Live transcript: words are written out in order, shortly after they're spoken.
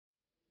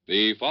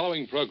The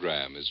following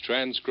program is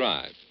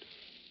transcribed.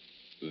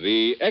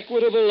 The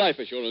Equitable Life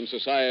Assurance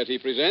Society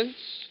presents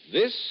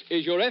This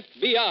Is Your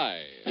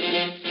FBI.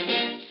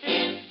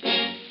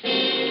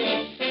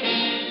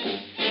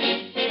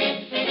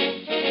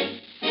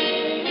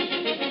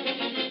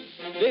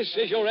 This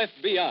is Your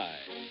FBI,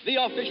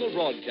 the official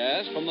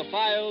broadcast from the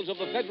files of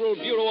the Federal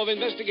Bureau of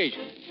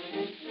Investigation.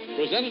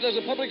 Presented as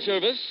a public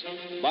service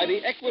by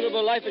the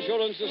Equitable Life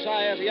Assurance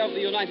Society of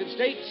the United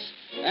States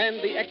and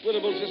the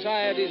Equitable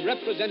Society's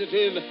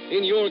representative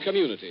in your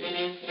community.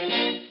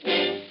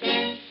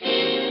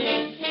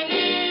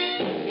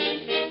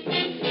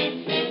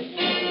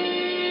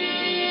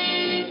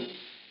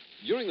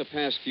 During the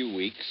past few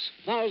weeks,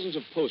 thousands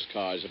of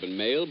postcards have been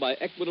mailed by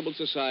Equitable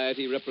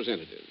Society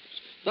representatives.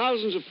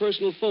 Thousands of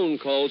personal phone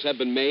calls have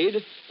been made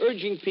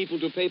urging people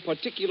to pay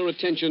particular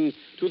attention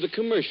to the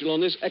commercial on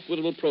this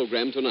Equitable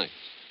program tonight.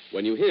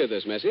 When you hear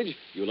this message,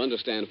 you'll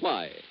understand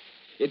why.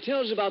 It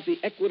tells about the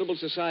Equitable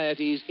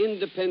Society's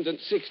Independent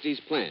 60s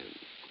plan,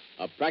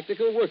 a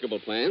practical, workable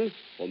plan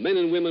for men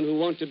and women who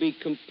want to be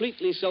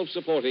completely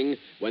self-supporting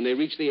when they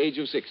reach the age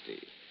of 60.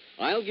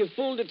 I'll give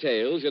full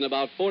details in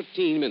about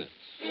 14 minutes.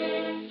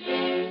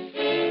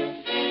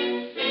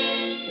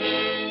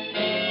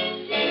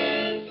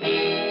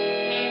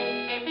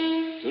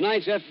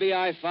 Tonight's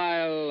FBI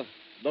file,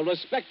 The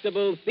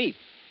Respectable Thief.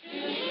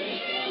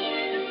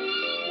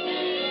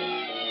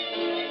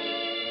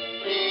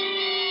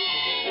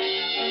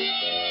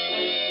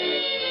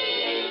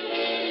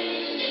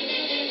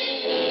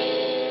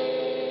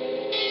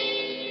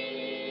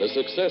 The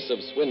success of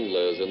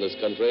swindlers in this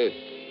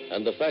country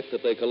and the fact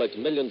that they collect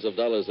millions of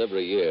dollars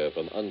every year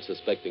from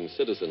unsuspecting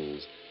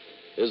citizens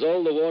is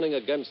all the warning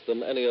against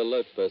them any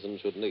alert person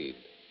should need.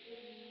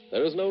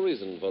 There is no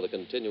reason for the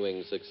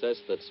continuing success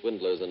that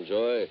swindlers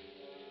enjoy,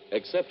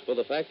 except for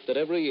the fact that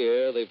every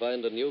year they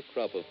find a new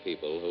crop of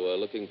people who are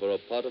looking for a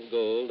pot of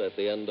gold at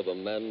the end of a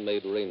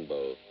man-made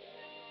rainbow.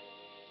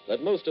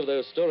 That most of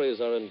their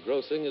stories are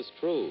engrossing is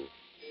true.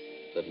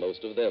 That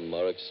most of them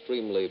are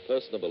extremely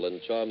personable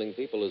and charming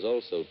people is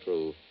also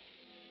true.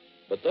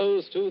 But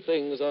those two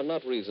things are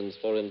not reasons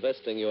for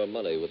investing your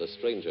money with a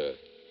stranger.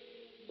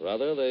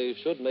 Rather, they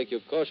should make you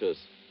cautious.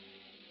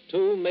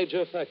 Two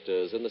major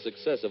factors in the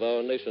success of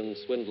our nation's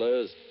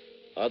swindlers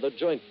are the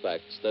joint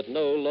facts that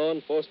no law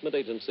enforcement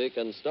agency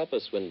can stop a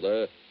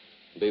swindler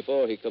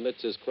before he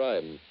commits his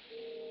crime,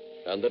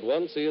 and that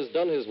once he has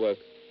done his work,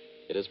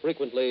 it is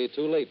frequently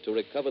too late to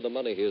recover the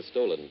money he has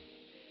stolen.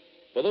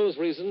 For those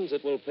reasons,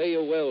 it will pay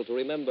you well to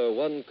remember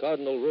one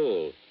cardinal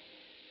rule: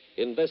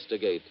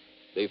 investigate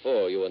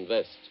before you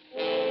invest.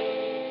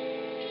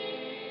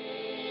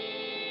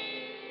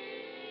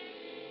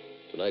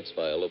 Tonight's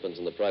file opens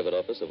in the private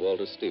office of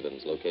Walter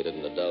Stevens, located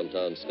in the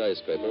downtown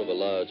skyscraper of a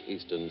large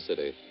eastern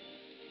city.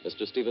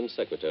 Mr. Stevens'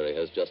 secretary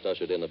has just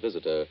ushered in a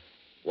visitor,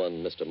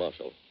 one Mr.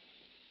 Marshall.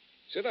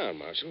 Sit down,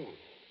 Marshall.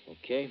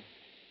 Okay.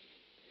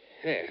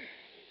 Here.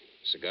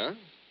 Cigar?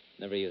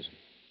 Never use them.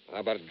 How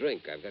about a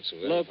drink? I've got some...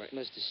 Look,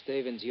 Mr.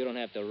 Stevens, you don't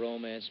have to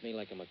romance me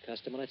like I'm a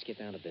customer. Let's get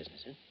down to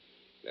business, huh?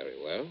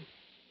 Very well.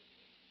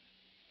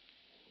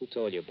 Who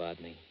told you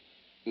about me?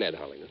 Ned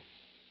Hollinger.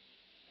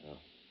 Oh.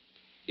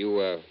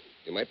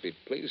 You might be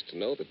pleased to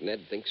know that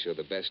Ned thinks you're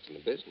the best in the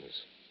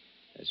business.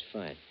 That's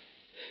fine.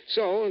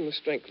 So, on the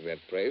strength of that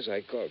praise,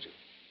 I called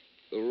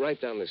you.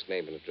 Write down this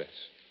name and address.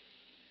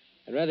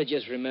 I'd rather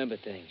just remember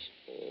things.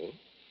 Oh?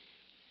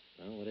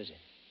 Well, what is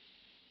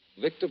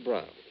it? Victor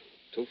Brown,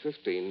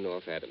 215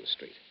 North Adams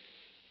Street.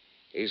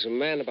 He's a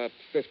man about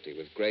 50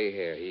 with gray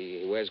hair.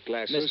 He wears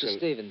glasses. Mr.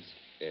 Stevens.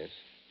 Yes?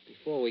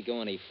 Before we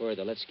go any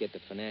further, let's get the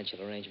financial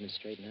arrangements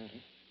straightened out,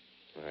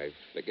 huh? I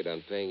figured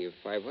on paying you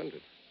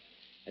 $500.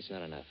 That's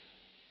not enough.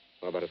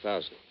 How about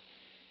 $1,000?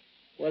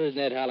 What did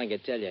Ned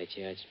Hollinger tell you I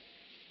charge?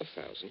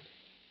 $1,000.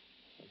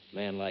 A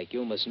man like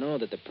you must know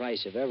that the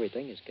price of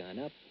everything has gone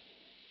up.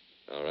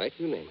 All right,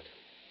 you name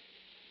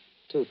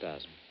it.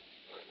 $2,000.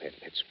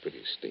 That's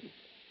pretty steep.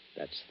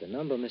 That's the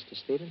number, Mr.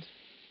 Stevens.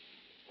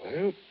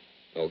 Well,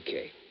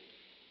 okay.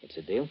 It's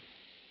a deal?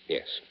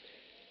 Yes.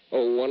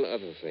 Oh, one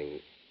other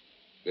thing.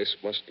 This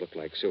must look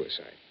like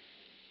suicide.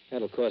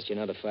 That'll cost you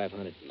another $500.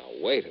 Now,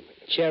 wait a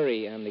minute.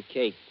 Cherry on the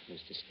cake,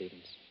 Mr.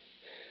 Stevens.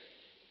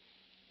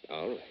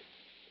 All right.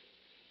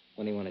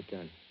 When do you want it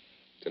done?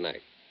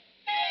 Tonight.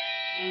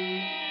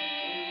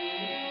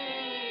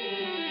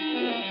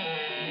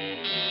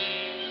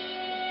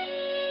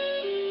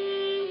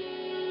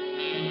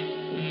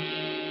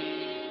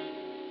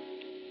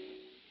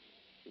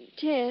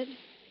 Ted.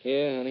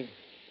 Yeah, honey?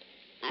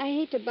 I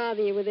hate to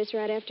bother you with this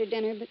right after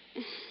dinner, but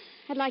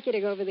I'd like you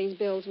to go over these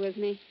bills with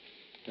me.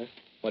 Huh?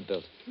 What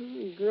bills?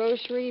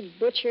 Grocery,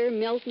 butcher,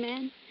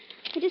 milkman.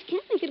 I just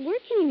can't make it work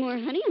anymore,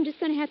 honey. I'm just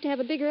going to have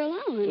a bigger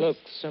allowance. Look,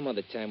 some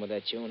other time with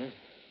that tune, huh?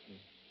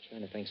 I'm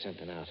trying to think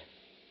something out.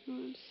 Oh,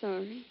 I'm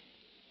sorry.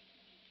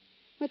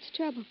 What's the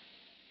trouble?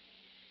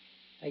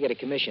 I got a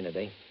commission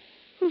today.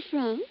 Who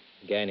from?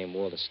 A guy named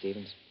Walter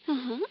Stevens.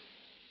 Uh-huh.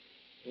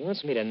 He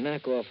wants me to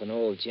knock off an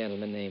old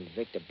gentleman named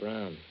Victor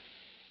Brown.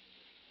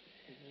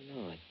 I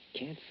don't know. I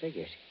can't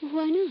figure it. Well,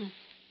 why not?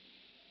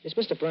 This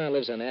Mr. Brown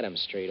lives on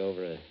Adams Street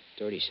over a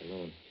dirty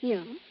saloon.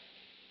 Yeah?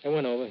 I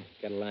went over,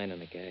 got a line on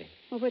the guy.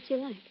 Well, what's he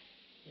like?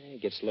 He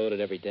gets loaded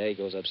every day,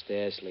 goes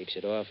upstairs, sleeps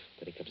it off,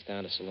 then he comes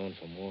down to the saloon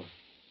for more.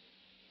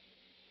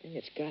 The thing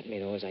that's got me,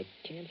 though, is I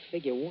can't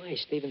figure why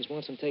Stevens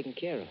wants him taken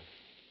care of.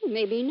 Well,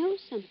 maybe he knows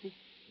something.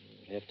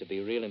 It'd have to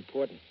be real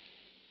important.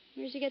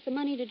 Where does he get the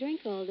money to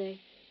drink all day?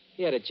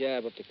 He had a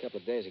job up to a couple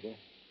of days ago.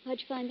 How'd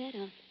you find that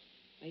out?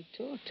 I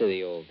talked to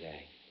the old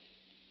guy.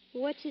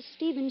 What's his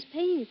Stevens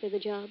paying for the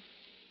job?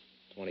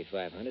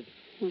 $2,500.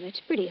 Well,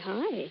 that's pretty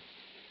high.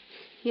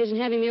 He isn't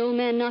having the old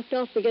man knocked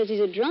off because he's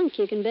a drunk.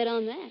 You can bet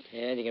on that.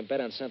 And you can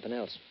bet on something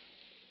else.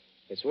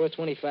 If it's worth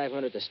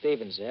 $2,500 to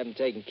Stevens to have him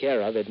taken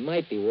care of, it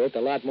might be worth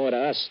a lot more to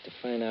us to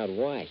find out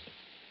why.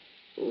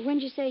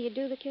 When'd you say you'd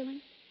do the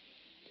killing?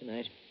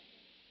 Tonight.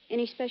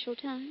 Any special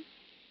time?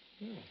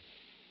 No.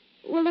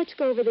 Well, let's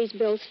go over these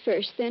bills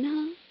first, then,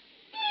 huh?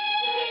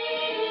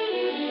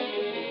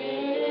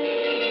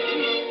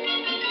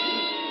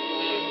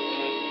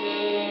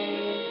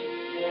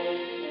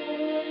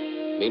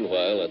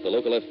 Meanwhile, at the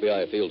local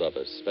FBI field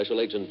office,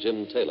 Special Agent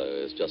Jim Taylor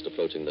is just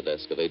approaching the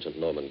desk of Agent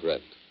Norman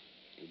Grant.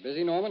 You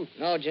busy, Norman?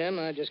 No, Jim.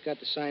 I just got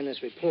to sign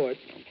this report.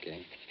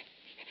 Okay.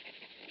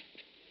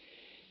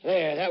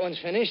 There, that one's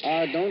finished.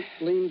 Don't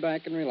lean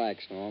back and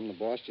relax, Norm. The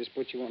boss just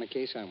put you on a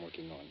case I'm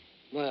working on.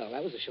 Well,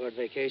 that was a short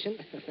vacation.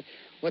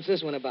 What's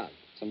this one about?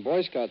 Some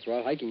Boy Scouts were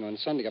out hiking on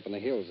Sunday up in the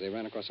hills. They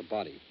ran across a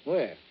body.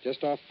 Where?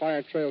 Just off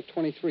Fire Trail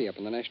 23 up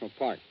in the National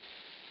Park.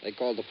 They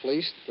called the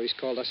police. The police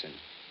called us in.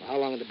 Well, how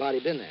long had the body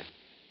been there?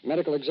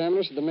 Medical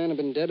examiner said the man had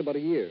been dead about a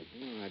year.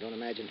 I don't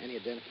imagine any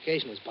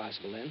identification was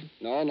possible then.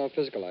 No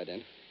physical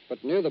ident.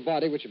 But near the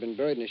body, which had been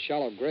buried in a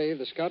shallow grave,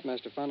 the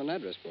scoutmaster found an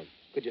address book.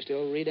 Could you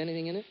still read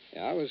anything in it?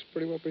 Yeah, it was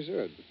pretty well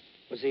preserved.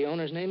 Was the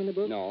owner's name in the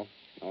book? No,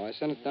 I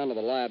sent it down to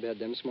the lab, had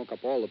them smoke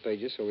up all the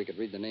pages so we could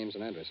read the names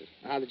and addresses.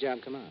 How'd the job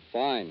come out?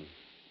 Fine.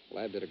 The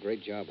lab did a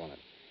great job on it.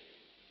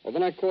 Well,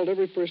 then I called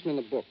every person in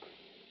the book.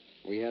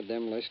 We had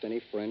them list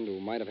any friend who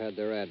might have had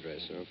their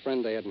address, or a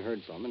friend they hadn't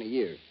heard from in a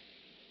year.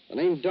 The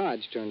name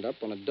Dodge turned up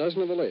on a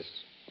dozen of the lists.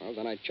 Well,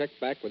 then I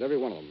checked back with every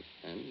one of them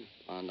and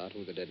found out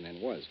who the dead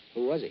man was.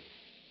 Who was he?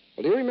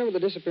 Well, do you remember the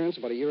disappearance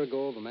about a year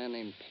ago of a man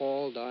named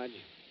Paul Dodge?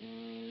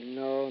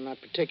 No,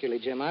 not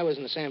particularly, Jim. I was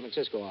in the San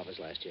Francisco office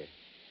last year.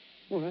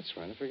 Oh, that's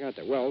right. I forgot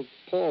that. Well,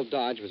 Paul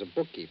Dodge was a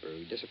bookkeeper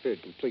who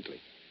disappeared completely.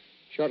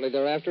 Shortly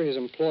thereafter, his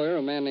employer,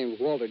 a man named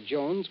Walter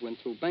Jones, went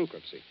through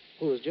bankruptcy.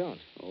 Who was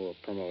Jones? Oh,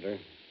 a promoter.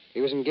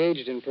 He was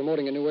engaged in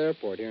promoting a new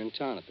airport here in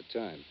town at the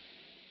time.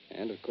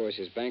 And, of course,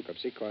 his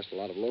bankruptcy cost a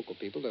lot of local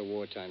people their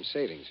wartime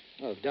savings.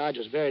 Well, if Dodge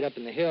was buried up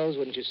in the hills,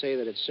 wouldn't you say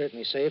that it's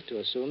certainly safe to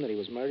assume that he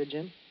was murdered,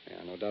 Jim?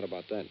 Yeah, no doubt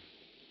about that.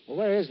 Well,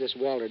 where is this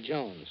Walter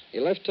Jones?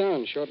 He left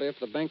town shortly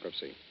after the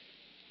bankruptcy.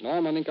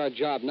 Norm, I think our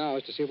job now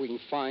is to see if we can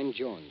find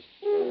Jones.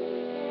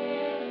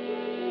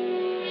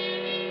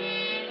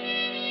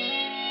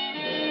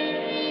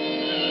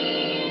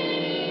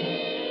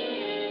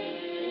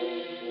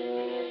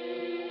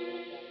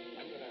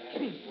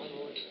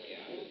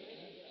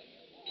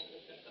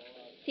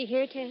 Is he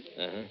here, Ted?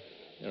 Uh-huh.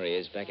 There he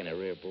is, back in the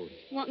rear booth.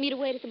 Want me to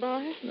wait at the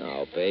bar?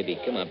 No, baby,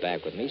 come on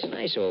back with me. He's a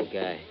nice old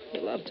guy. I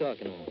love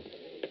talking to him.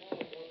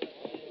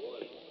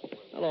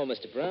 Hello,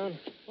 Mr. Brown.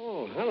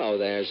 Oh, hello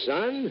there,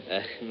 son.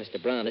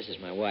 Mr. Brown, this is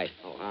my wife.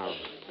 Oh,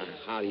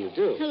 how do you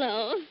do?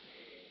 Hello.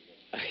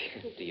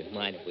 Do you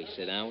mind if we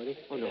sit down with you?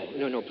 Oh,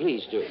 no,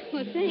 please do.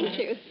 Well, thank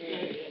you.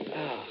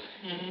 Oh.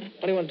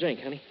 What do you want to drink,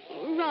 honey?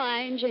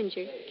 Rye and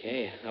ginger.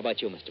 Okay. How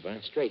about you, Mr.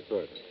 Brown? Straight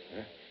bourbon.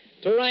 Huh?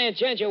 2 rye and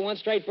ginger, 1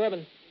 straight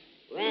bourbon.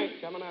 Right,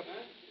 coming up.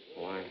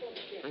 Oh,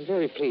 I'm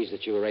very pleased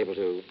that you were able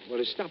to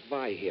stop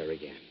by here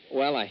again.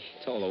 Well, I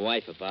told the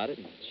wife about it,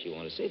 and she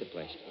wanted to see the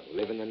place.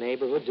 Live in the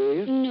neighborhood, do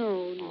you?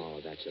 No. Oh,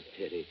 that's a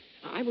pity.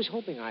 I was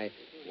hoping I'd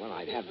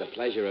have the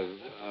pleasure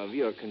of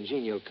your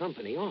congenial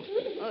company often.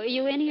 Oh,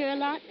 you in here a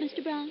lot,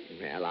 Mr. Brown?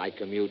 Well, I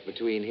commute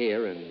between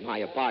here and my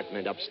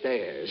apartment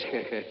upstairs.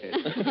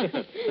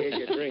 Here's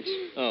your drinks.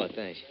 Oh,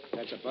 thanks.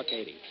 That's $1.80.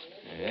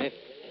 All right.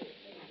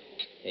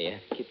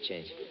 Here, keep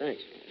change.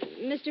 Thanks.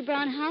 Mr.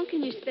 Brown, how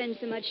can you spend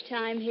so much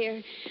time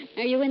here?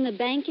 Are you in the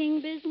banking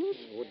business?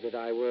 Would that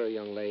I were,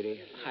 young lady.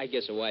 I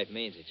guess a wife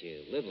means that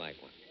you live like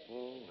one.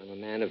 Oh, I'm a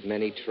man of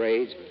many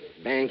trades,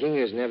 but banking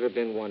has never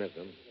been one of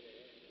them.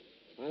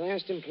 My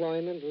last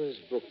employment was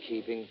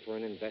bookkeeping for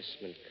an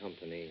investment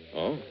company.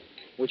 Oh?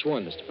 Which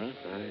one, Mr. Brown?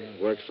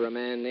 I worked for a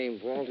man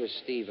named Walter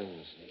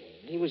Stevens.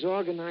 He was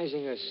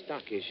organizing a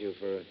stock issue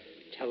for a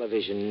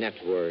television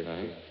network.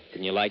 Uh-huh.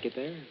 Didn't you like it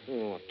there?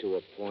 Oh, up to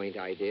a point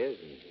I did.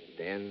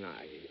 And then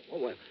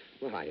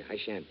I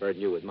shan't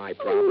burden you with my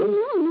problems.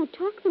 Oh, no.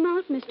 Talk them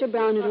out, Mr.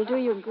 Brown. It'll do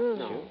you good.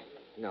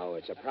 No,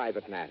 it's a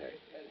private matter.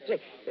 Say,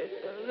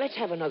 let's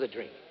have another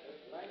drink.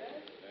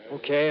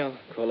 Okay, I'll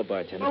call the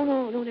bartender.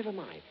 Oh, no, never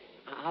mind.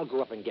 I'll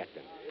go up and get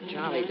them.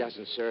 Charlie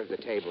doesn't serve the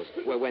tables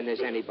when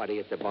there's anybody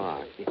at the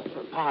bar.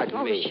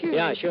 Pardon me. Sure.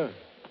 Yeah, sure.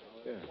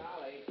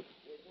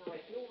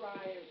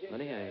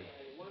 Honey, I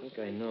think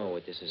I know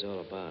what this is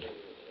all about.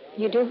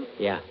 You do?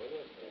 Yeah.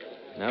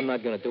 Now, I'm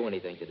not going to do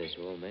anything to this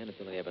old man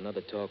until I have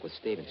another talk with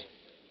Stevens.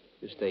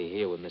 You stay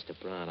here with Mr.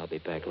 Brown. I'll be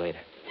back later.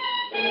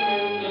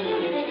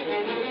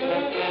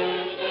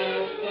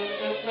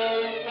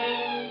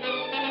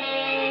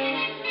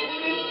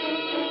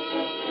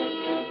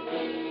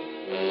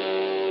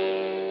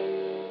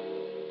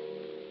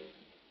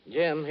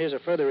 Jim, here's a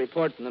further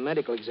report from the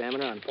medical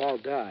examiner on Paul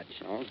Dodge.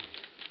 Oh?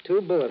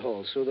 2 bullet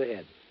holes through the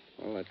head.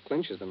 Well, that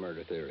clinches the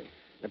murder theory.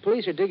 The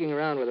police are digging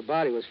around where the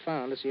body was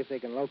found to see if they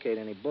can locate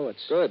any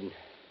bullets. Good.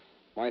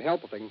 Might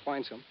help if they can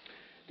find some.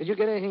 Did you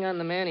get anything on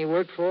the man he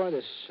worked for,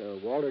 this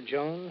Walter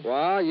Jones?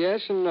 Well,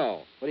 yes and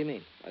no. What do you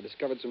mean? I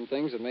discovered some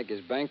things that make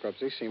his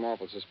bankruptcy seem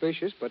awful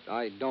suspicious, but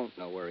I don't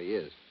know where he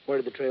is. Where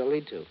did the trail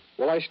lead to?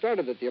 Well, I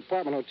started at the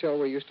apartment hotel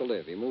where he used to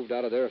live. He moved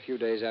out of there a few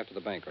days after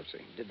the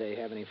bankruptcy. Did they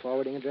have any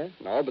forwarding address?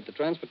 No, but the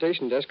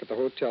transportation desk at the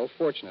hotel,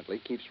 fortunately,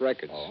 keeps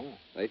records. Oh.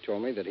 They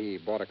told me that he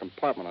bought a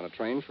compartment on a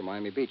train from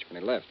Miami Beach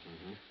when he left.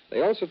 Mm-hmm.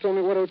 They also told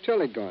me what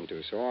hotel he'd gone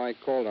to, so I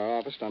called our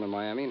office down in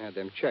Miami and had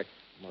them checked.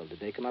 Well, did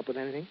they come up with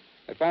anything?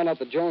 I found out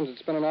that Jones had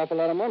spent an awful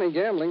lot of money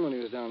gambling when he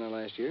was down there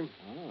last year.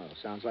 Oh,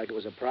 sounds like it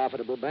was a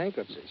profitable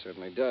bankruptcy. It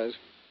certainly does.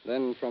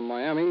 Then from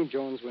Miami,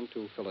 Jones went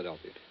to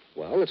Philadelphia.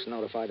 Well, let's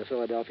notify the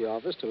Philadelphia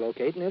office to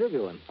locate and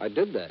interview him. I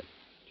did that.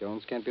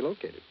 Jones can't be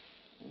located.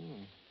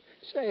 Oh.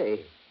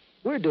 Say,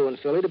 we're due in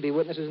Philly to be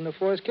witnesses in the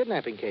Forrest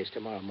kidnapping case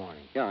tomorrow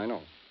morning. Yeah, I know.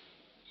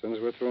 As soon as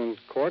we're through in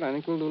court, I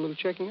think we'll do a little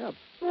checking up.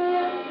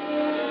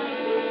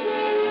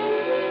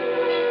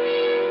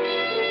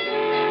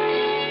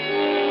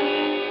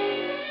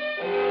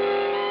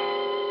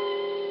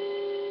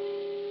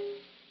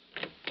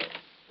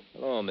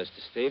 Hello,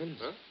 Mr. Stevens.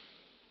 Huh?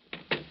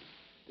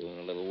 Doing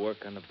a little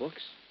work on the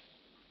books?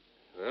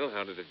 Well,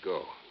 how did it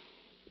go?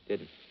 It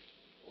didn't.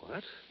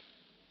 What?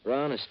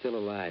 Brown is still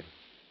alive.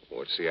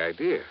 What's the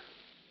idea?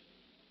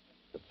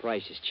 The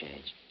price has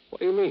changed. What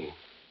do you mean?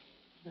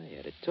 I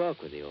had a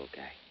talk with the old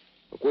guy.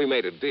 Look, we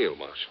made a deal,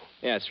 Marshal.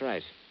 Yeah, that's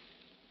right.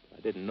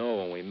 I didn't know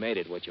when we made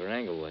it what your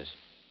angle was.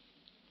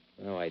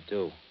 Now I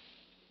do.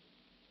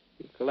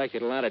 You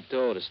collected a lot of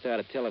dough to start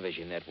a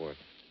television network.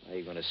 Now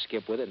you're going to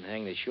skip with it and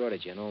hang the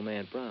shortage on old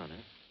man Brown,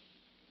 huh?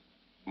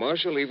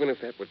 Marshal, even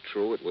if that were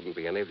true, it wouldn't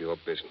be any of your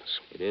business.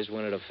 It is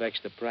when it affects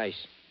the price.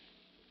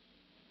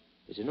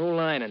 There's a new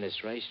line in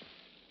this race.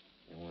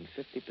 I want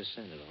 50% of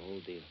the whole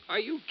deal. Are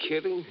you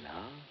kidding?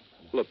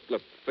 No.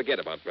 Look, forget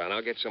about Brown.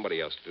 I'll get somebody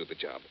else to do the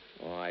job.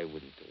 Oh, I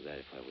wouldn't do that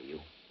if I were you.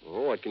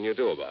 Oh, what can you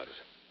do about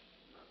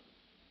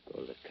it?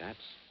 Go to the cops.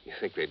 You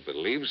think they'd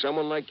believe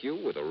someone like you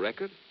with a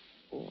record?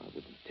 Oh, I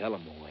wouldn't tell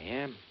them who I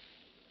am.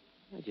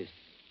 I'd just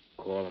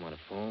call them on the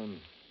phone,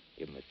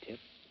 give them a tip.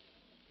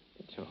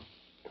 That's all.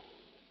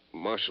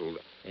 Marshal,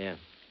 Yeah.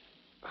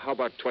 how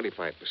about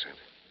 25%?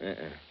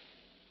 I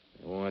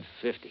want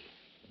 50,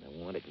 and I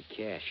want it in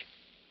cash.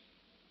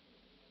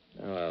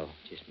 Now, I'll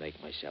just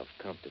make myself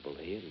comfortable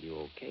here till you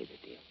okay the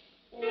deal.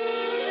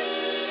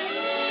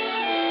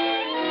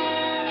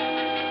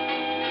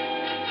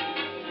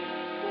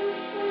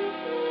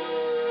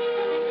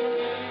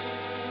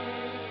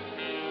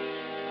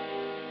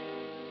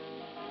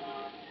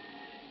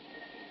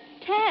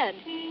 Ted!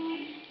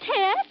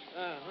 Ted?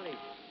 Honey,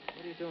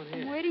 what are you doing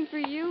here? I'm waiting for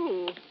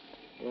you.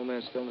 The old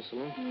man still in the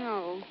saloon?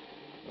 No.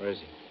 Where is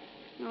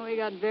he? No, he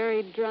got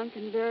very drunk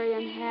and very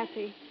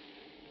unhappy.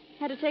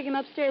 Had to take him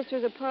upstairs to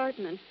his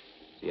apartment.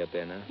 Is he up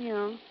there now?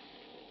 Yeah.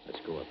 Let's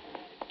go up.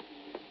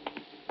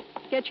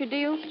 Get your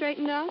deal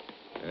straightened out?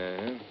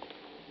 Uh-huh.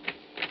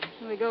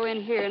 We go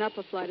in here and up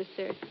a flight of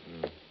stairs.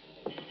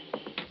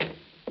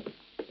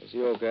 What's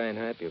the old guy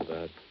unhappy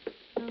about?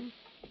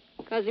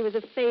 Because he was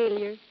a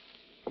failure.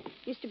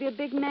 Used to be a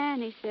big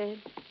man, he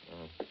said.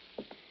 Oh.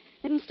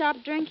 Didn't stop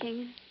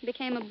drinking.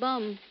 Became a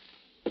bum.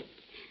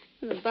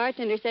 And the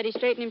bartender said he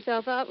straightened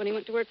himself out when he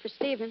went to work for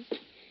Stevens.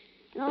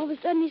 And all of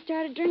a sudden he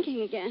started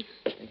drinking again.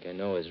 I think I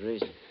know his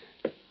reason.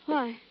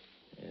 Why?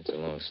 Yeah, it's a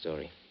long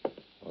story.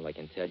 All I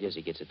can tell you is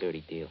he gets a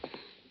dirty deal.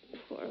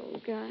 Poor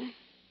old guy.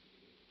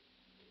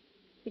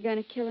 You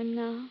gonna kill him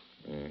now?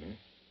 Mm-hmm.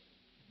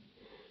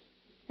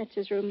 That's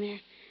his room there.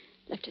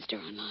 Left his door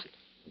unlocked.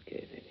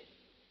 Okay, baby.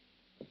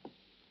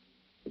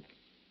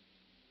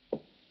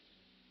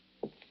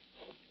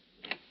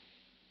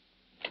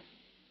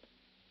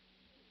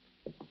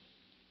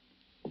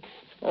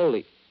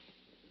 Holy.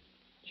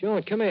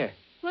 Joan, come here.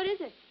 What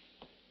is it?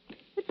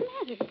 What's the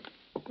matter?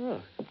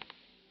 Look.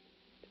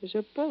 There's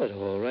a bullet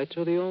hole right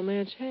through the old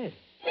man's head.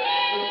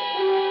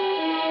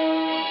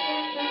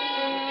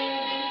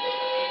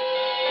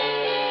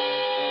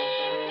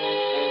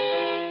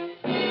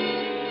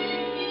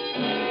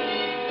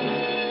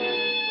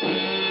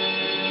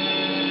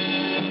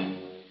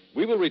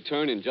 We will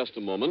return in just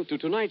a moment to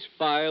tonight's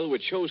file,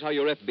 which shows how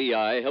your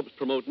FBI helps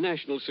promote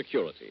national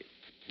security.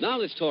 Now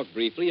let's talk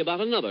briefly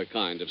about another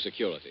kind of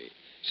security.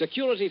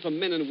 Security for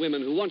men and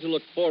women who want to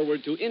look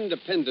forward to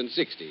independent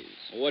 60s.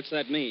 What's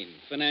that mean?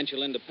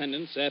 Financial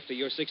independence after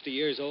you're 60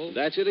 years old?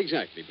 That's it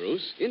exactly,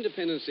 Bruce.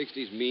 Independent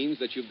 60s means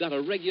that you've got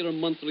a regular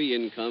monthly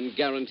income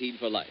guaranteed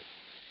for life.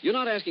 You're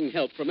not asking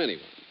help from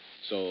anyone.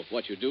 So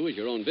what you do is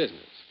your own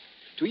business.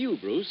 To you,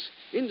 Bruce,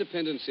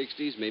 Independent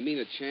 60s may mean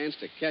a chance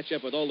to catch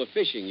up with all the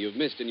fishing you've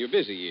missed in your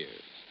busy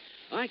years.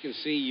 I can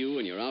see you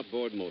in your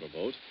outboard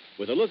motorboat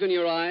with a look in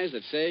your eyes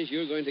that says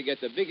you're going to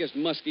get the biggest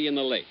muskie in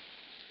the lake.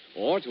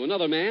 Or to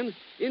another man,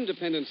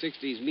 Independent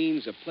 60s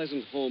means a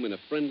pleasant home in a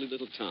friendly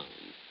little town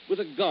with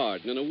a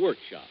garden and a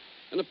workshop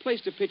and a place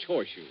to pitch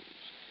horseshoes.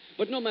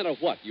 But no matter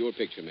what your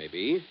picture may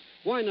be,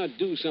 why not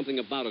do something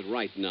about it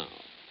right now?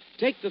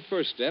 Take the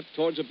first step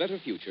towards a better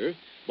future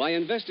by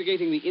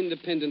investigating the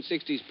Independent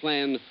 60s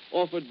plan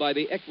offered by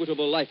the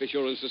Equitable Life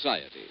Assurance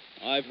Society.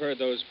 I've heard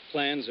those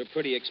plans are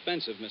pretty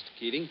expensive, Mr.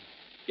 Keating.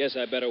 Guess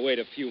I better wait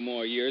a few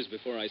more years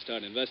before I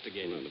start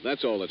investigating. Well, if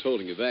that's all that's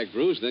holding you back,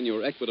 Bruce, then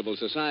your Equitable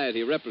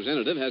Society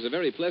representative has a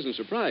very pleasant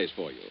surprise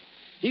for you.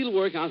 He'll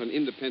work out an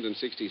Independent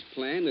 60s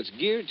plan that's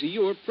geared to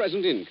your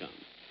present income.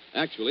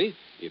 Actually,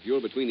 if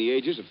you're between the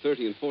ages of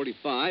 30 and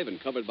 45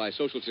 and covered by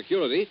Social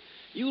Security,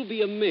 you'll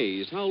be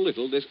amazed how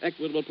little this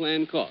Equitable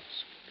plan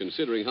costs,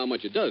 considering how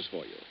much it does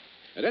for you.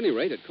 At any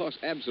rate, it costs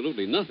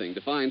absolutely nothing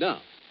to find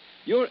out.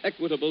 Your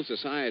Equitable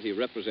Society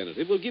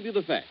representative will give you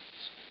the facts.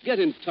 Get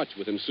in touch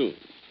with him soon.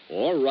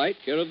 Or write,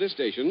 care of this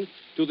station,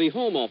 to the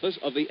Home Office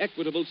of the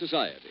Equitable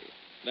Society.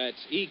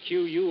 That's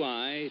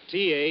EQUITABLE.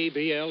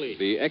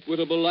 The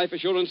Equitable Life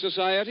Assurance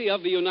Society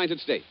of the United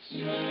States.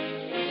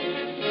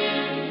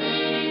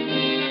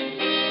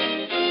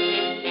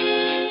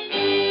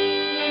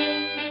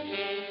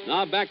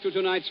 Now back to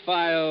tonight's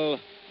file,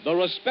 The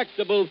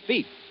Respectable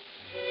Thief.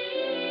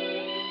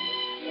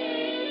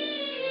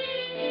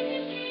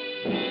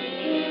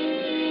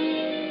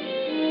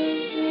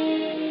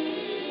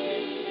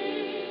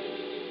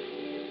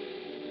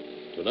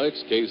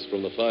 Tonight's case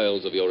from the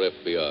files of your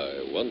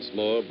FBI once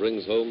more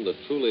brings home the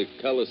truly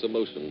callous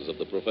emotions of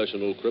the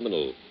professional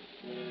criminal,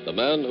 the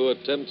man who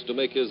attempts to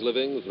make his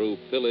living through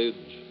pillage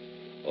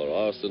or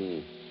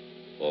arson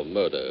or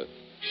murder.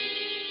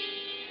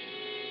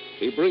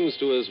 He brings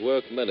to his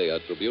work many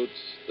attributes,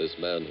 this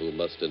man who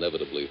must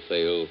inevitably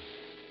fail.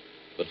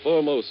 But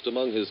foremost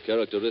among his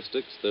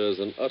characteristics, there's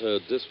an utter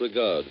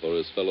disregard for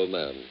his fellow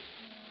man.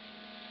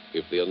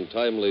 If the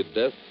untimely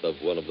death of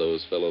one of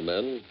those fellow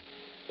men,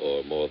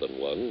 or more than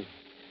one,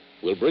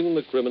 will bring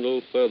the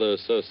criminal further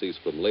surcease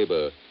from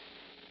labor,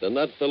 then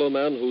that fellow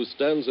man who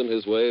stands in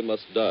his way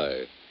must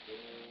die.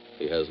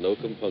 He has no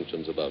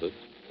compunctions about it,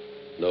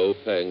 no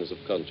pangs of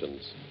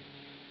conscience.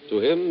 To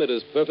him, it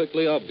is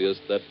perfectly obvious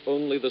that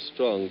only the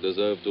strong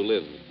deserve to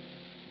live,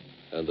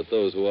 and that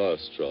those who are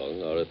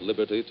strong are at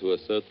liberty to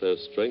assert their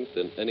strength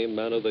in any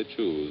manner they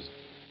choose,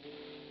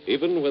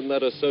 even when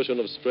that assertion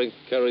of strength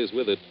carries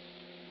with it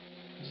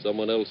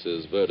someone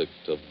else's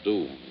verdict of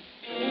doom.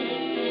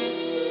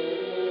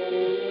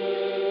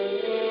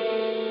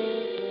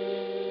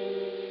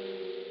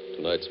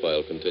 Tonight's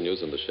file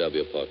continues in the shabby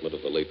apartment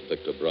of the late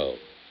Victor Brown.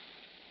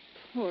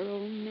 Poor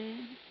old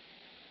man.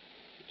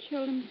 He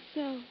killed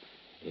himself.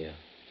 Yeah.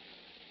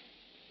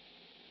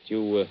 Did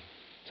you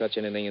touch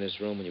anything in his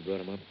room when you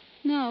brought him up?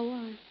 No,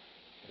 why?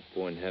 That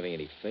boy didn't have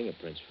any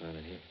fingerprints found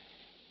in here.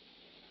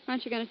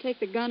 Aren't you going to take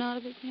the gun out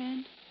of his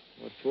hand?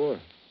 What for?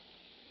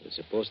 It's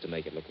supposed to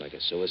make it look like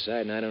a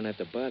suicide, and I don't have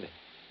to bother.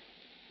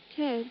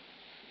 Ted.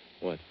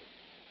 What?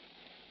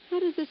 How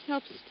does this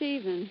help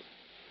Stevens?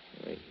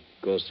 Well, he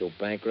goes through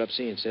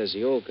bankruptcy and says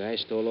the old guy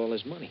stole all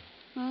his money.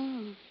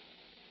 Oh.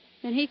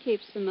 Then he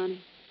keeps the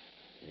money.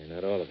 Yeah,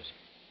 not all of it.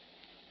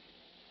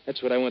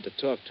 That's what I want to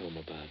talk to him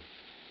about.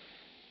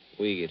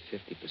 We get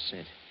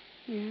 50%.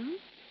 Yeah?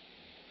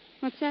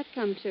 What's that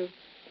come to?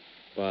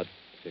 About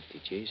 50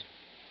 G's.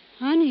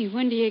 Honey,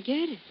 when do you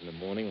get it? In the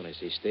morning when I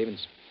see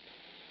Stevens.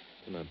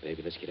 Come on,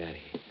 baby, let's get out of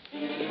here.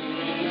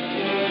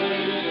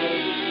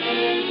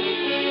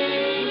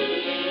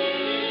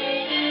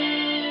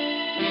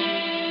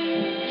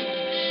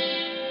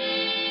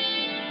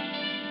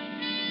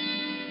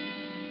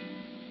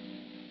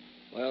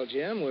 Well,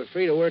 Jim, we're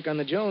free to work on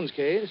the Jones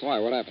case. Why?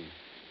 What happened?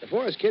 The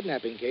Forrest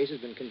kidnapping case has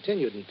been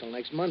continued until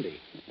next Monday.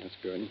 That's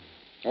good.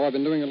 Oh, I've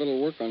been doing a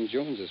little work on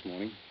Jones this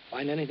morning.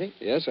 Find anything?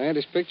 Yes, I had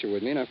his picture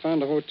with me, and I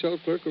found a hotel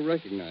clerk who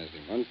recognized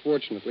him.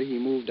 Unfortunately, he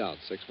moved out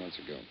 6 months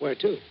ago. Where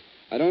to?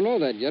 I don't know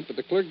that yet, but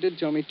the clerk did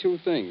tell me two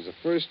things. The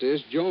first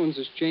is Jones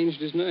has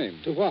changed his name.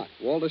 To what?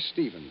 Walter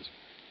Stevens.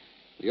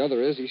 The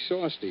other is he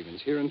saw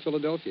Stevens here in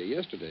Philadelphia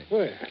yesterday.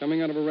 Where?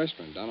 Coming out of a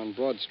restaurant down on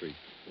Broad Street.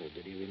 Oh,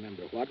 did he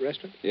remember what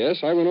restaurant?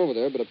 Yes, I went over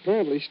there, but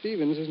apparently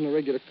Stevens isn't a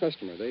regular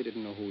customer. They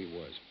didn't know who he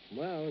was.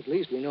 Well, at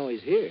least we know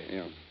he's here.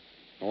 Yeah.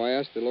 Oh, I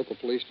asked the local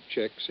police to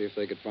check, see if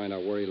they could find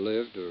out where he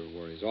lived or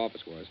where his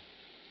office was.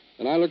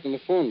 And I looked in the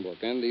phone book,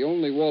 and the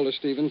only Walter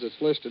Stevens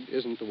that's listed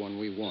isn't the one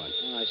we want.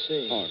 Oh, I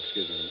see. Oh,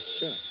 excuse me.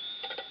 Sure.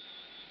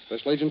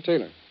 Special Agent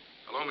Taylor.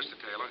 Hello, Mr.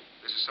 Taylor.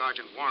 This is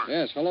Sergeant Warren.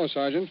 Yes, hello,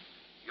 Sergeant.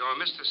 Your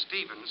Mr.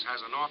 Stevens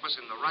has an office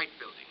in the Wright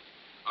Building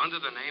under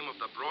the name of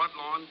the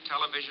Broadlawn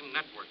Television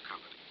Network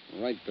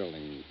Company. Wright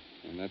Building.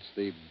 And that's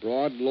the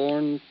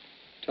Broadlawn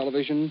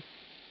Television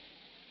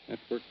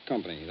Network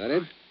Company. Is that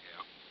it?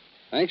 Yeah.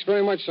 Thanks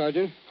very much,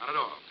 Sergeant. Not at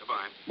all.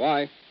 Goodbye.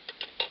 Bye.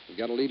 We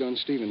got a lead on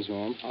Stevens,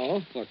 Norm.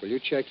 Oh? Look, will you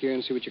check here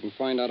and see what you can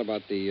find out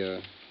about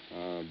the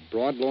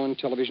Broad Lawn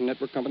Television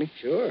Network Company?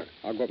 Sure.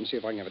 I'll go up and see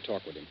if I can have a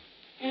talk with him.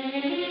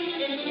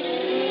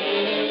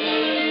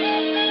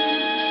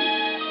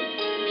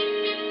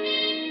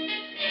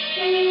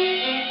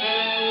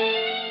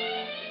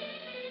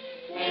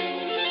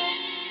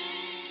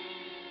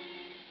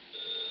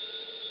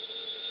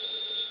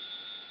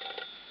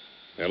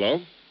 Hello?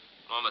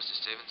 Hello, Mr.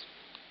 Stevens.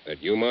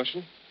 That you,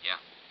 Marshal? Yeah.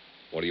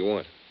 What do you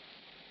want?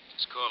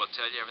 Just called to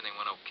tell you everything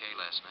went okay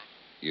last night.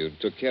 You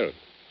took care of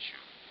it.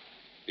 Sure.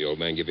 The old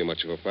man give you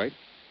much of a fight?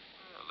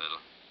 A little.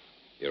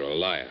 You're a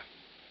liar.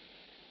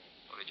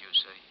 What did you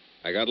say?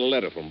 I got a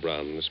letter from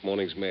Brown in this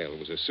morning's mail. It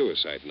was a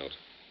suicide note.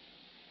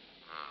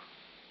 Oh.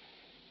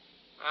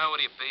 Well, what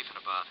are you beefing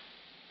about?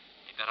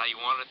 Ain't that how you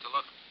wanted it to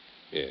look?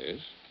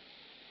 Yes?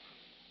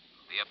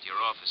 I'll be up to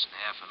your office in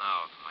half an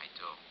hour for my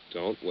dough.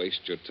 Don't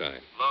waste your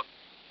time. Look,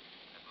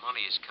 that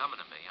money is coming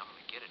to me. I'm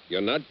going to get it. You're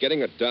not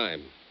getting a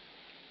dime.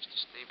 Mr.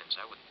 Stevens,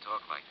 I wouldn't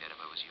talk like that if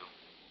I was you.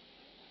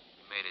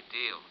 We made a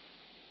deal.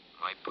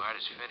 My part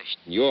is finished.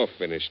 You're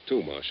finished,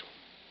 too, Marshal.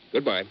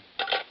 Goodbye.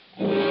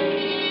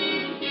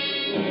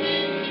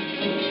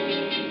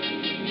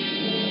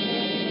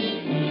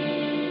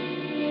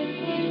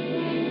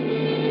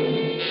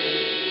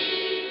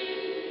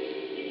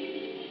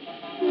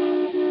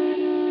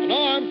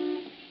 Norm!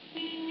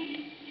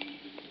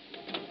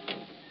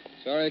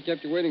 Sorry I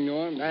kept you waiting,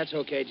 Norm. That's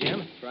okay,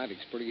 Jim.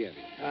 Traffic's pretty heavy.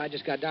 I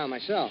just got down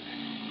myself.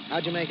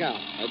 How'd you make out?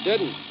 I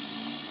didn't.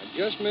 I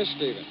just missed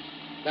Stevens.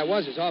 That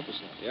was his office,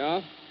 though.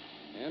 Yeah?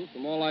 And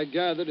from all I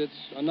gathered, it's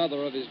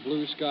another of his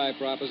blue sky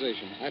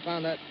propositions. I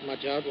found that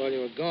much out while you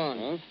were gone.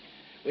 Huh?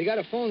 We got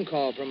a phone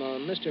call from a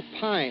Mr.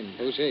 Pine.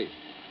 Who's he?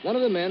 One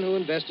of the men who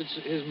invested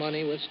his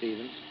money with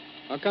Stevens.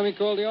 How come he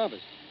called the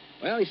office?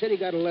 Well, he said he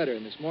got a letter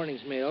in this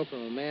morning's mail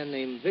from a man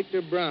named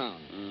Victor Brown.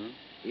 Mm-hmm.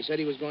 He said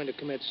he was going to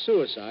commit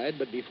suicide,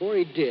 but before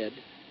he did,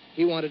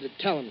 he wanted to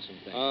tell him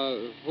something.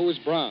 Who was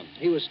Brown?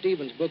 He was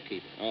Stevens'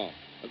 bookkeeper. Oh.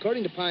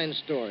 According to Pine's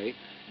story,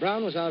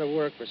 Brown was out of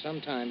work for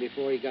some time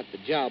before he got the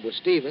job with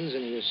Stevens,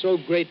 and he was so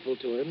grateful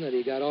to him that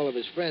he got all of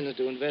his friends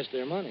to invest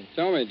their money.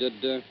 Tell me,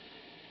 did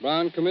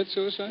Brown commit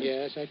suicide?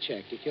 Yes, I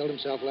checked. He killed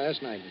himself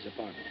last night in his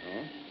apartment.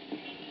 Oh?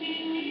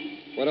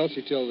 What else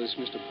he tell this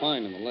Mr.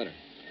 Pine in the letter?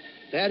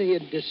 That he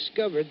had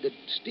discovered that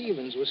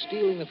Stevens was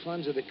stealing the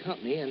funds of the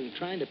company and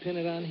trying to pin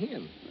it on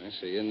him. I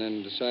see, and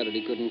then decided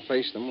he couldn't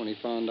face them when he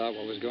found out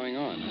what was going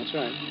on. That's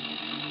right.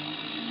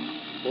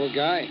 Poor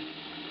guy.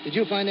 Did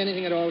you find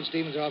anything at all at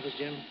Stevens' office,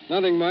 Jim?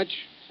 Nothing much.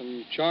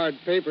 Some charred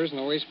papers in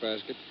the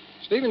wastebasket.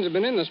 Stevens had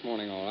been in this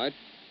morning, all right.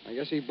 I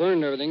guess he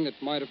burned everything that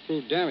might have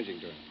proved damaging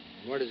to him.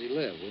 Where does he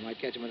live? We might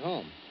catch him at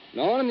home.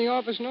 No one in the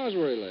office knows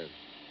where he lives.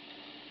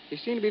 He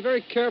seemed to be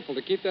very careful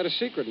to keep that a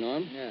secret,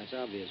 Norm. Yeah, it's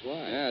obvious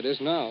why. Yeah, it is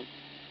now.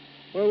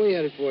 Where are we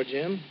headed for,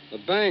 Jim? The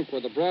bank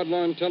where the Broad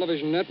Lawn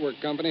Television Network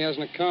Company has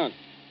an account.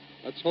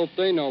 Let's hope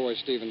they know where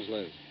Stevens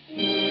lives.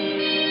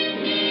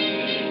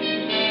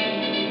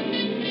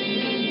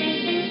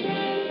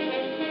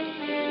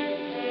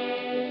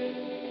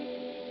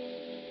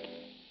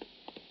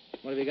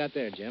 What have you got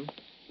there, Jim?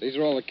 These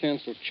are all the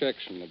canceled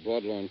checks from the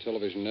Broad Lawn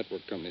Television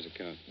Network Company's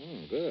account.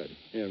 Oh, good.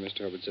 Yeah,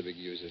 Mr. Hubbard said we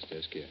could use this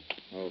desk here.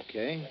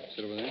 Okay.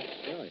 Sit over there.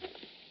 Right.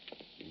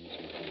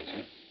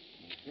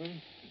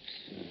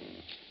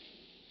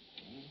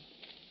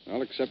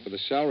 Well, except for the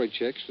salary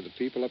checks for the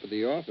people up at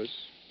the office,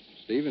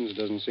 Stevens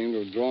doesn't seem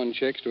to have drawn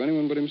checks to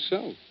anyone but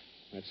himself.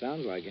 That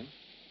sounds like him.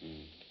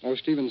 Oh,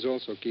 Stevens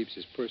also keeps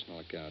his personal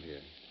account here.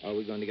 Are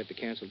we going to get the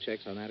canceled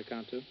checks on that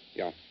account, too?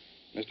 Yeah.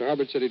 Mr.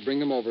 Hubbard said he'd bring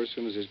them over as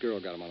soon as his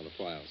girl got them out of the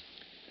files.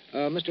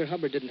 Mr.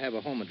 Hubbard didn't have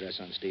a home address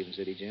on Stevens,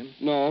 did he, Jim?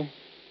 No.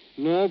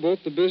 No, both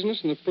the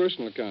business and the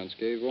personal accounts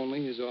gave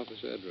only his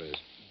office address.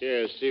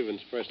 Here's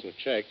Stevens' personal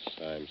checks.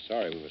 I'm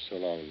sorry we were so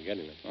long in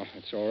getting them. Oh,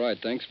 it's all right.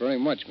 Thanks very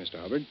much, Mr.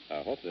 Hubbard.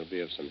 I hope they'll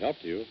be of some help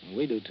to you.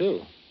 We do,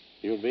 too.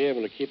 You'll be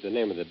able to keep the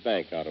name of the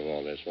bank out of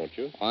all this, won't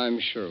you? I'm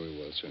sure we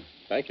will, sir.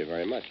 Thank you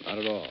very much. Not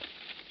at all.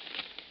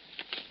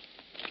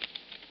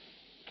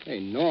 Hey,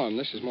 Norm,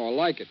 this is more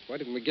like it. Why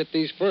didn't we get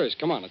these first?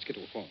 Come on, let's get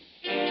to a phone.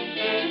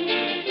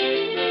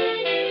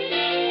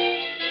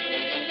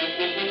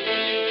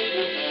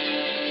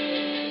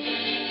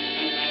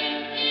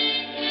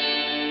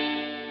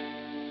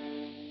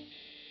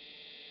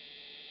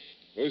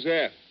 Who's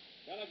there?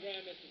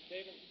 Telegram, Mr.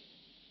 Stevens.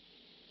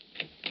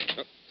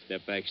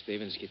 Step back,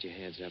 Stevens. Get your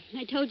hands up.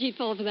 I told you you'd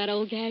fall for that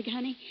old gag,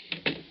 honey.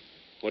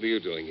 What are you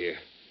doing here?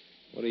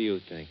 What do you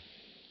think?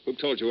 Who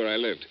told you where I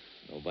lived?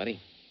 Nobody.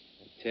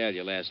 I told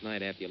you last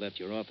night after you left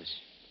your office.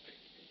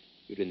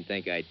 You didn't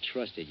think I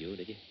trusted you,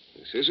 did you?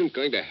 This isn't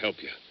going to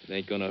help you. It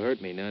ain't gonna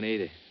hurt me none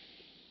either.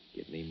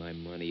 Give me my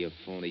money, you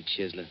phony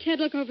chiseler. Ted,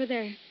 look over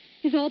there.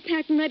 He's all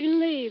packed and ready to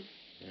leave.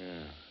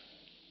 Yeah.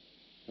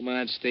 Come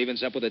on,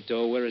 Stevens, up with the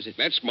dough. Where is it?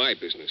 That's my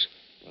business.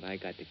 But I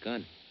got the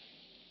gun.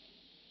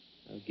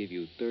 I'll give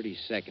you 30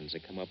 seconds to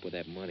come up with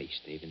that money,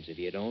 Stevens. If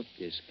you don't,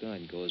 this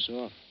gun goes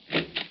off.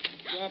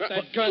 Drop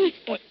that gun.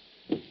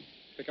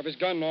 Pick up his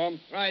gun, Norm.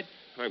 Right.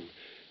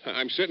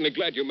 I'm certainly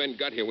glad you men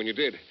got here when you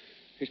did.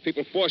 These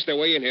people forced their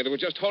way in here. They were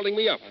just holding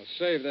me up. I'll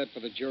save that for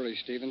the jury,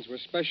 Stevens. We're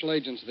special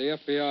agents of the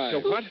FBI. So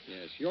what?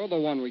 Yes, you're the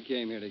one we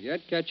came here to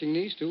get. Catching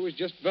these two was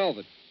just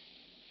velvet.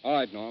 All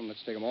right, Norm,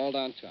 let's take them all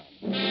downtown.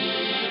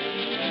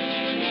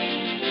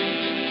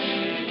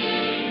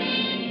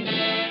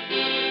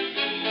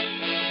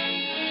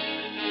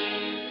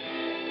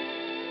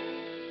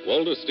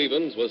 Walter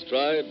Stevens was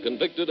tried,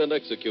 convicted, and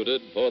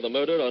executed for the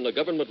murder on a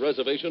government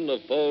reservation of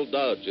Paul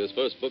Dodge, his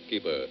first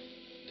bookkeeper.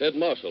 Ted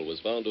Marshall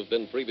was found to have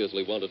been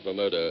previously wanted for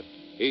murder.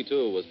 He,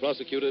 too, was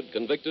prosecuted,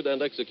 convicted,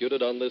 and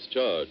executed on this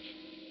charge.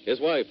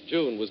 His wife,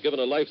 June, was given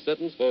a life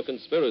sentence for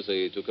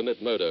conspiracy to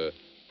commit murder.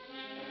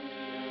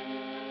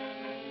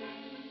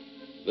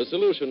 The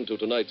solution to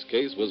tonight's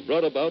case was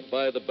brought about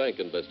by the bank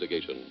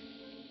investigation.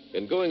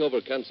 In going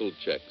over canceled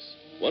checks,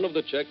 one of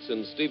the checks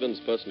in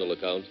Stevens' personal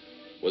account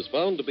was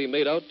found to be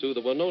made out to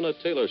the Winona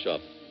Tailor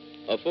Shop.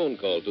 A phone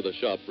call to the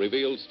shop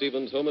revealed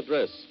Stevens' home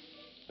address.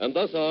 And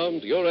thus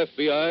armed, your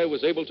FBI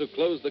was able to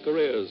close the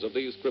careers of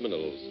these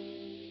criminals.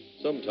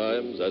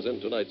 Sometimes, as in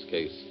tonight's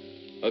case,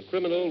 a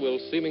criminal will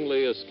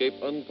seemingly escape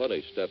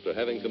unpunished after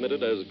having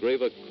committed as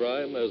grave a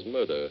crime as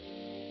murder.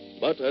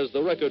 But as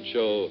the records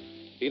show,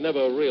 he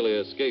never really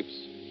escapes.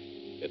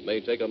 It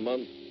may take a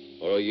month,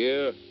 or a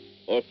year,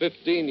 or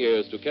 15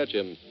 years to catch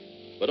him,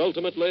 but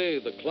ultimately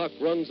the clock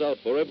runs out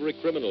for every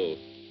criminal,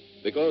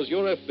 because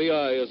your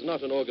FBI is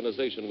not an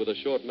organization with a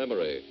short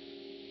memory.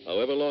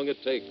 However long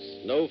it takes,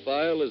 no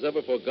file is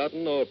ever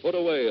forgotten or put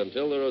away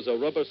until there is a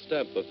rubber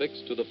stamp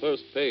affixed to the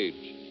first page.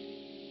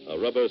 A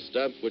rubber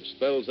stamp which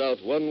spells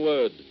out one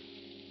word,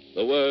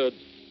 the word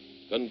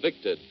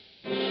convicted.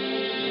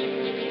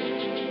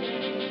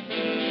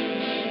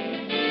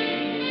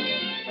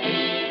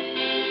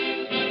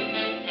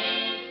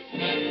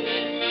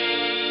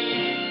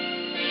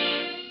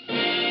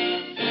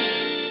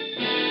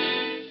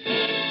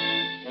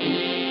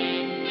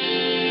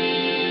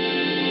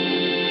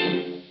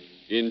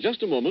 In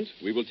just a moment,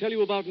 we will tell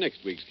you about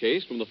next week's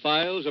case from the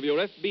files of your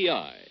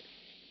FBI.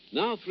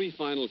 Now, 3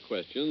 final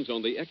questions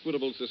on the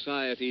Equitable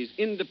Society's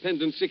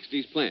Independent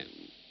 60s plan.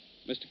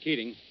 Mr.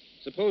 Keating,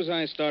 suppose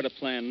I start a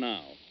plan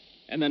now,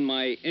 and then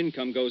my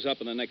income goes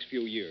up in the next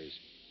few years.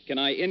 Can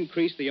I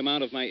increase the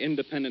amount of my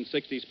Independent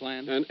 60s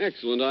plan? An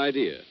excellent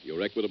idea.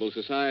 Your Equitable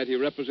Society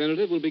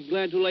representative will be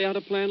glad to lay out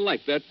a plan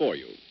like that for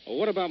you. Well,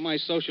 what about my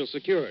Social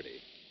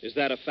Security? Is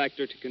that a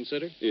factor to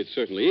consider? It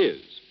certainly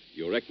is.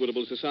 Your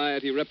Equitable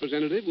Society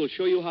representative will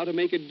show you how to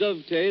make it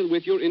dovetail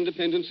with your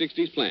Independent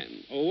 60s plan.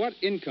 Well, what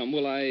income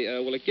will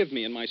it give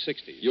me in my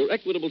 60s? Your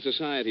Equitable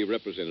Society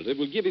representative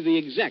will give you the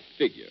exact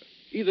figure.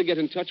 Either get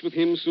in touch with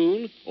him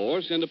soon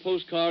or send a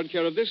postcard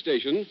care of this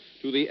station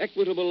to the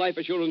Equitable Life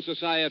Assurance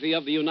Society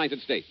of the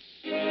United States.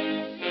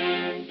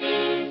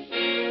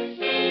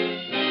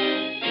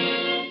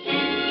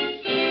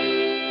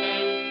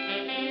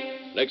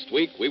 Next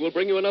week, we will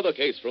bring you another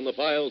case from the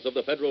files of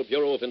the Federal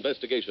Bureau of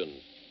Investigation.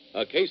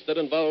 A case that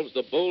involves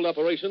the bold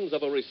operations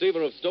of a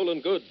receiver of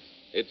stolen goods.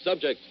 Its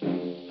subject,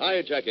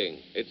 hijacking.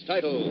 Its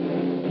title,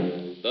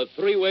 The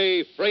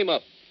Three-Way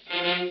Frame-Up.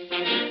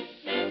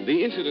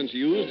 The incidents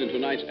used in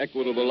tonight's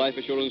Equitable Life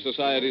Assurance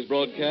Society's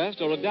broadcast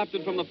are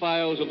adapted from the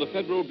files of the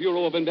Federal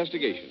Bureau of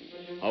Investigation.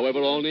 However,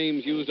 all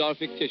names used are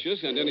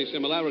fictitious, and any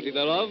similarity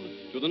thereof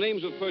to the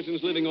names of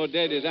persons living or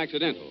dead is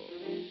accidental.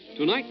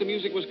 Tonight, the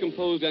music was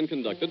composed and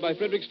conducted by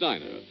Frederick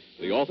Steiner.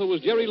 The author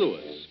was Jerry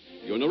Lewis.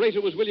 Your narrator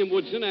was William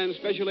Woodson, and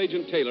Special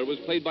Agent Taylor was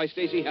played by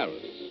Stacey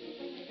Harris.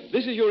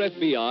 This Is Your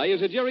FBI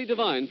is a Jerry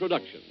Devine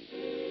production.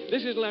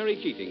 This is Larry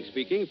Keating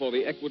speaking for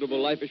the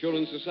Equitable Life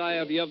Assurance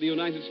Society of the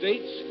United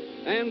States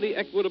and the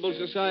Equitable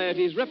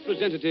Society's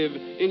representative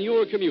in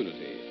your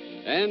community,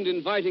 and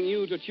inviting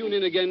you to tune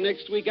in again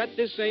next week at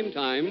this same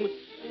time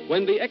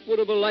when the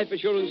Equitable Life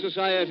Assurance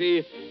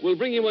Society will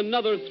bring you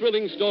another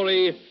thrilling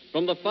story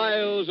from the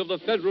files of the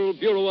Federal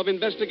Bureau of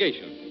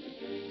Investigation.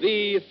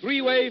 The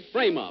Three-Way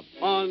Frame-Up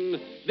on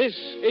This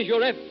Is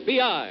Your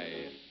FBI.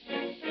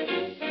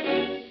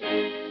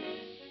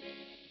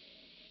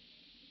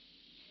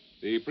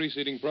 The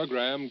preceding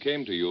program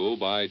came to you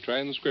by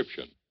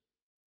transcription.